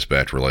much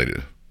dispatch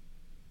related.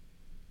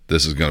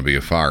 This is going to be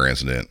a fire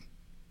incident.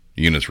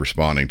 Units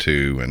responding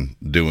to and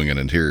doing an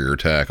interior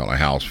attack on a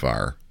house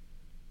fire.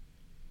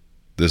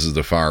 This is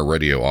the fire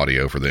radio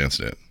audio for the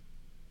incident.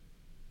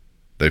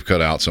 They've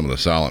cut out some of the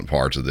silent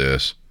parts of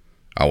this,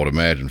 I would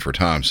imagine for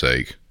time's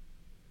sake,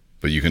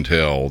 but you can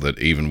tell that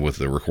even with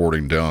the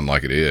recording done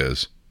like it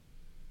is,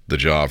 the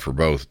job for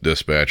both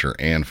dispatcher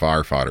and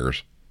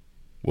firefighters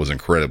was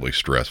incredibly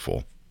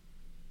stressful.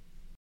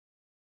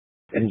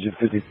 Engine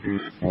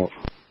 53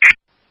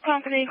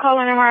 Company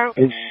calling en route.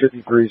 Engine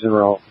 53 is en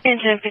route.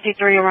 Engine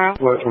 53 en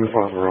route. Letter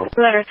 25 en route.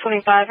 Letter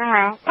 25 en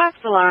route. Box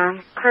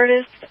alarm.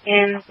 Curtis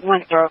in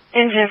Winthrop.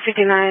 Engine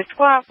 59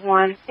 Squad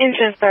 1.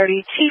 Engine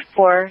 30 Chief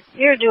 4.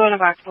 You're doing a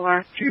box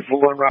alarm. Chief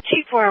 4 en route.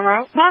 Chief 4 en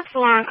route. Box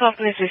alarm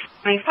company's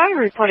responding. Fire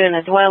report in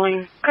a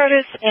dwelling.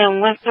 Curtis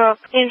in Winthrop.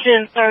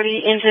 Engine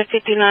 30. Engine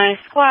 59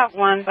 Squad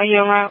 1. Are you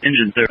en route?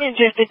 Engine 30.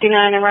 Engine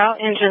 59 en route.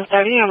 Engine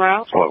 30 en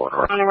route. Squad 1 en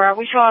route. On the route.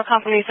 We show our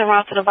companies en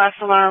route to the box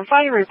alarm.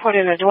 Fire report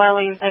in a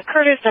dwelling. At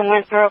Curtis and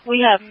Winthrop,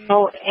 we have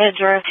no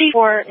address.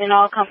 T4 in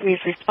all companies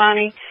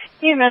responding.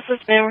 EMS has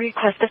been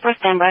requested for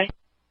standby.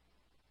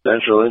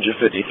 Central Engine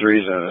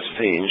 53 is on a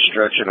scene,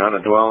 stretching on a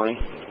dwelling.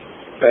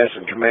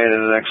 Passing command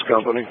in the next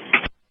company.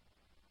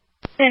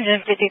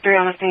 Engine 53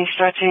 on the scene,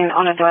 stretching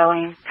on a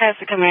dwelling. Pass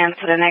the command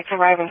to the next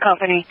arriving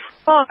company.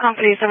 All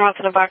companies en route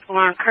to the box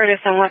alarm. Curtis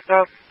and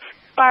Winthrop.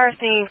 Fire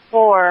scene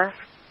 4.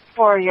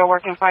 You're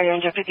working fire.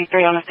 Engine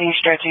 53 on the scene,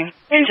 stretching.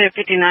 Engine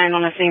 59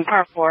 on the scene,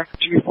 part 4.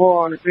 Chief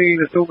 4 on the scene,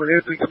 assuming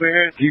incident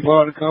command. Chief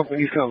 4 on the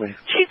company's coming.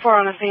 Chief 4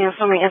 on the scene,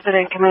 assuming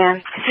incident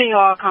command. See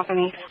all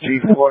companies.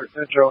 Chief 4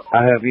 Central,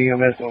 I have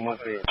EMS on my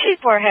scene. Chief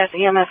 4 has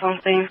EMS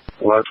on scene.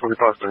 Letter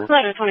 25 scene.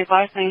 Letter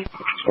 25 scene.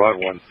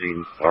 Squad 1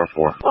 scene,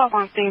 R4. Squad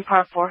 1 scene,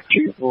 part 4.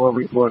 Chief 4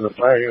 reporting a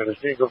fire in a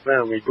single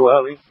family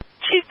dwelling.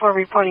 Chief 4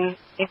 reporting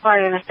a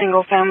fire in a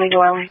single family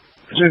dwelling.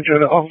 Central,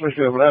 the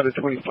officer of Ladder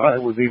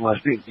 25 will be my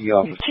safety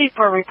officer. Chief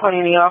 4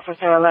 reporting the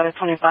officer of Ladder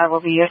 25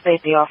 will be your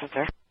safety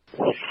officer.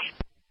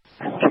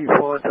 Chief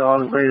 4 to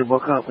all available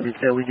companies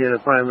that we get a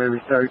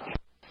primary search.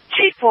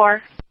 Chief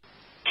 4,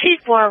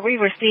 we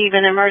received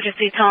an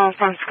emergency tone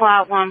from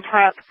Squad 1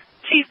 Prep.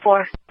 Chief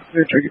 4.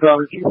 Central, you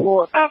calling Chief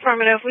 4?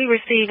 Affirmative, we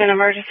received an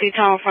emergency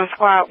tone from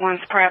Squad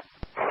 1's Prep.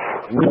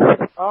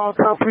 All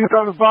companies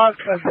on the box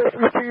have just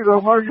received an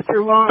emergency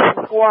alarm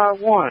from Squad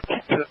 1.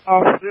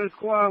 Officer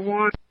Squad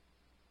 1.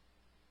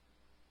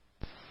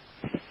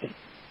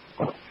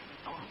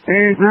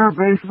 Is there a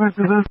basement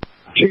to this?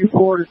 Chief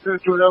 4 to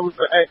Central, that was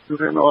an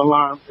accident or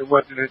alarm. It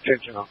wasn't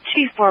intentional.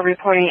 Chief 4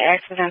 reporting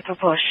accidental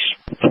push.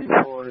 Chief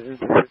 4 to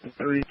Engine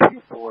 53,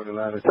 Chief 4 to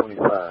Ladder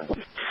 25.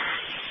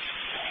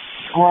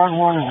 Squad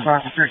 1 is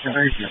about to check the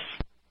basement.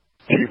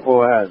 Chief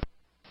 4 has it.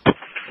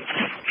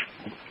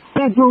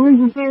 Central,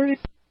 Engine 30.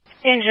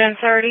 Engine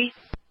 30.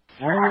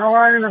 Where you go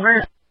right in the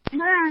basement?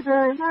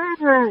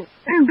 Mayday!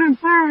 Engine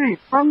 30,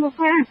 from the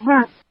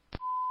basement.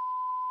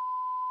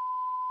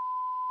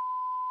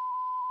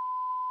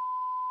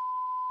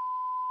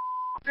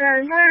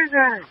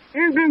 Mayday!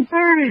 Engine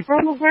 30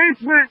 from the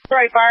basement.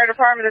 Detroit Fire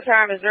Department, the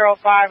time is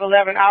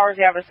 05:11 hours.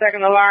 You have a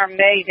second alarm,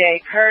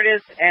 Mayday.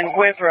 Curtis and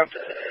Winthrop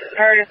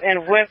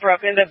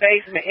in the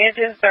basement.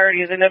 Engine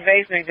 30 is in the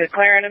basement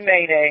declaring a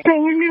Mayday.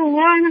 Can we get a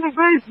line in the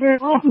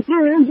basement?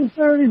 Officer, Engine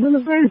 30 is in the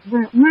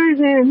basement.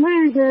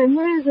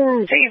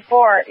 Mayday. Chief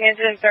 4,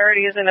 Engine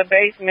 30 is in the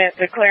basement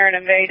declaring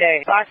a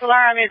Mayday. Box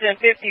alarm, Engine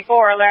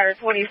 54, Ladder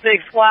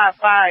 26, Squad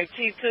 5,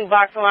 Chief 2,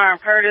 box alarm,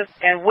 Curtis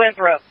and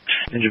Winthrop.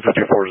 Engine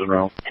 54 is en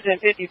route. Engine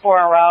 54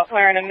 en route,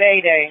 declaring a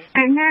Mayday.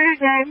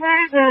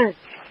 Mayday.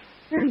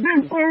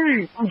 Engine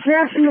 30, I'm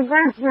trapped in the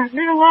basement.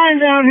 Need a line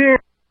down here.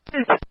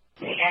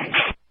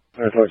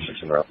 Ladder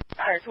 26 en route.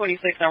 Ladder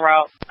 26 en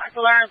route. Box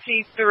alarm,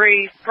 Chief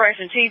 3,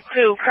 suppression, Chief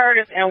 2,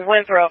 Curtis and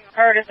Winthrop.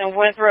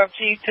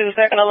 Chief 2,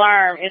 second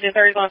alarm, Engine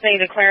 30 is on scene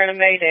declaring a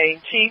Mayday.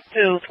 Chief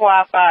 2,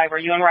 Squad 5, are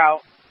you en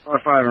route?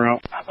 Squad 5 en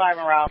route. Squad 5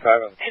 en route.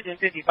 Engine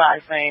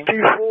 55 same.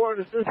 Chief 4,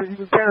 the system, you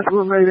can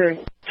cancel a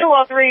Mayday.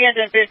 203,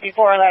 Engine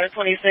 54, Ladder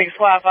 26,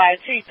 Squad 5,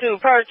 Chief 2,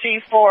 per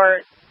Chief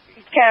 4,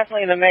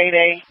 canceling the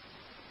Mayday.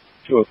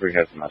 203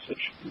 has a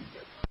message.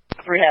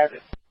 3 has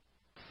it.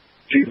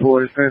 Chief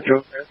 4 is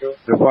Central.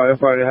 The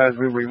firefighter has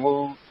been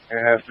removed and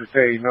has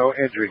sustained no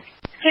injuries.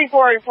 Chief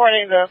 4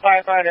 reporting the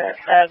firefighter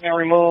has been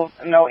removed,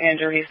 no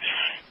injuries.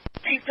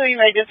 Chief 2, you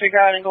may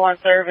disregard and go on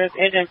service.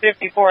 Engine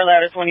 54,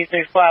 Ladder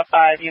 26, Squad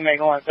 5, you may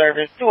go on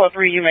service.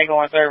 203, you may go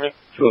on service.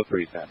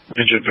 203 10.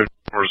 Engine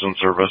 54 is in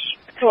service.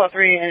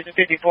 203, Engine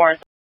 54.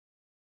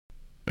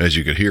 As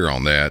you could hear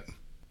on that,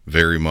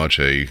 very much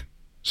a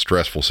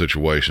stressful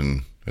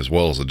situation as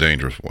well as a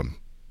dangerous one.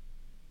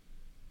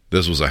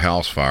 This was a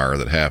house fire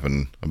that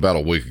happened about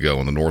a week ago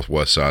on the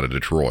northwest side of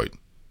Detroit.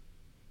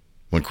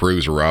 When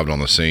crews arrived on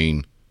the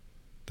scene,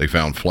 they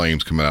found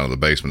flames coming out of the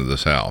basement of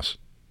this house.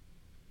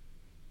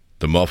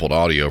 The muffled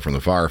audio from the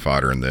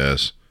firefighter in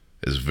this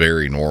is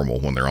very normal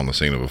when they're on the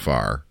scene of a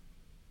fire.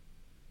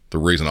 The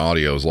reason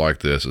audio is like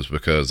this is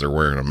because they're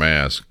wearing a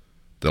mask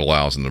that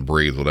allows them to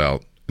breathe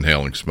without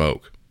inhaling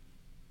smoke.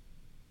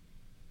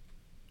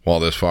 While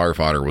this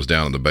firefighter was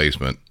down in the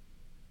basement,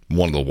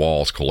 one of the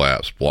walls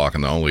collapsed,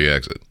 blocking the only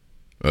exit,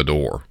 a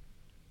door.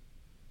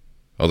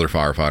 Other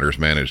firefighters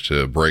managed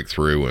to break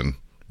through and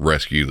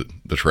rescue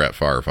the trapped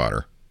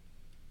firefighter.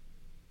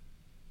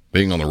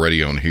 Being on the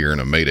radio and hearing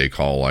a mayday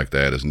call like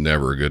that is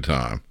never a good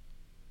time.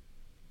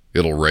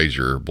 It'll raise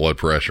your blood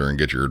pressure and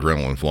get your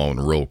adrenaline flowing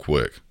real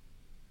quick.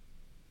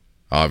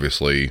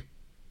 Obviously,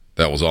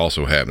 that was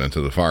also happening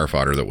to the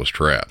firefighter that was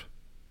trapped.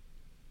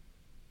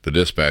 The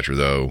dispatcher,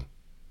 though,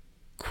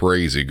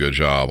 crazy good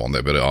job on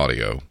that bit of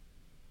audio.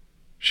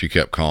 She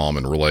kept calm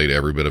and relayed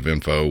every bit of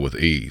info with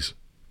ease.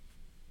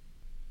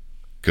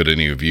 Could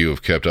any of you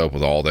have kept up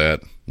with all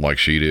that like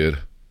she did?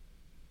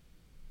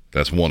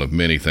 That's one of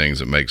many things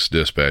that makes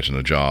dispatching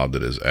a job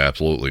that is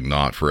absolutely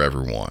not for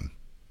everyone.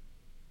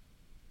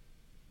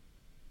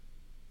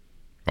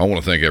 I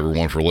want to thank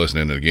everyone for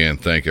listening, and again,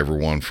 thank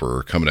everyone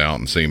for coming out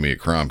and seeing me at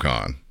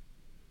CrimeCon.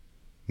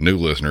 New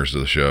listeners to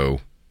the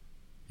show,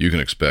 you can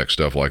expect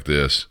stuff like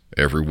this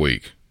every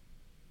week.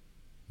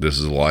 This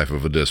is the life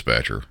of a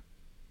dispatcher.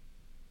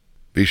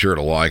 Be sure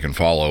to like and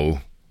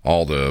follow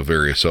all the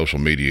various social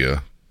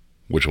media,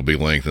 which will be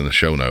linked in the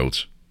show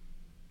notes.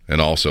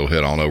 And also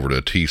head on over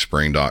to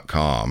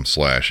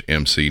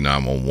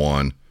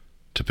teespring.com/MC911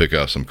 to pick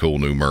up some cool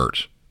new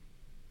merch.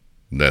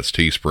 That's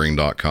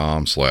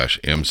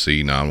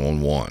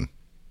teespring.com/MC911.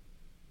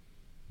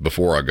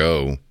 Before I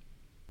go,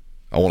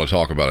 I want to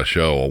talk about a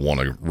show I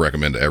want to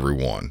recommend to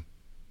everyone.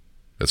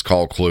 It's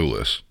called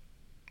Clueless,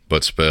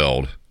 but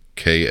spelled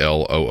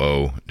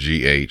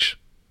KLOOGHLESS.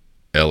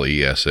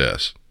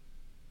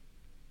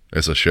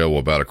 It's a show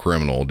about a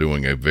criminal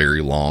doing a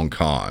very long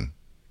con.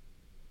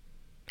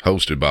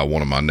 Hosted by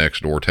one of my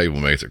next door table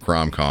mates at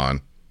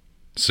CrimeCon,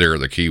 Sarah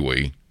the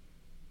Kiwi.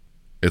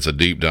 It's a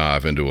deep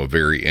dive into a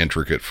very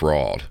intricate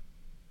fraud.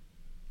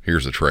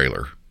 Here's the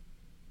trailer.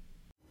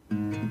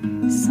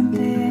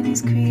 Something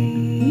is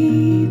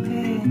creeping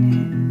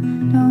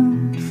in,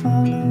 don't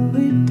follow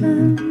it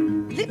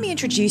down. Let me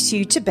introduce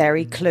you to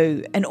Barry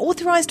Clue, an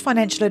authorised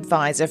financial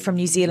advisor from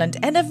New Zealand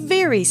and a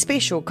very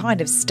special kind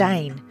of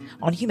stain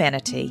on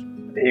humanity.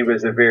 He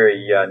was a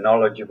very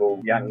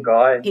knowledgeable young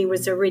guy. He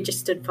was a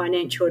registered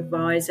financial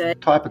advisor.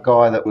 Type of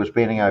guy that was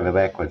bending over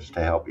backwards to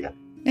help you.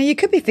 Now, you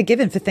could be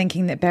forgiven for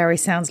thinking that Barry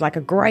sounds like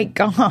a great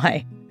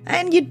guy,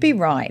 and you'd be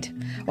right.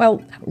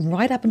 Well,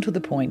 right up until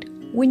the point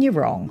when you're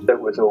wrong. It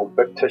was all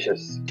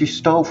fictitious. You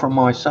stole from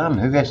my son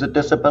who has a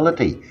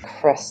disability.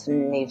 Chris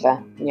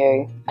never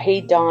knew.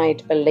 He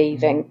died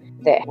believing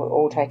that we're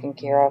all taken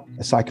care of.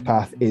 A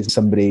psychopath is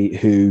somebody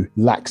who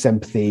lacks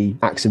empathy,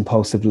 acts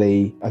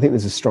impulsively. I think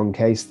there's a strong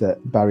case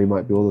that Barry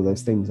might be all of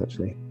those things,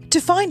 actually. To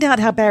find out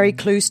how Barry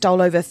Clue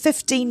stole over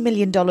 $15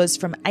 million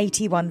from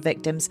 81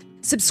 victims,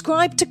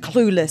 subscribe to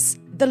Clueless,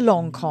 The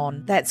Long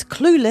Con. That's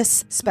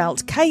Clueless,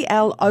 spelt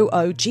KLOOGHLESS.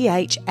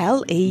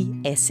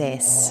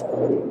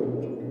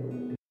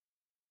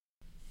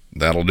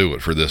 That'll do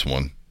it for this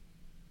one.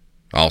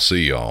 I'll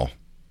see y'all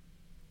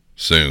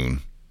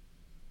soon.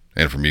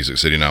 And for Music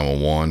City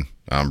 911,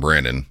 I'm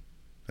Brandon,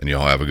 and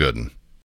y'all have a good one.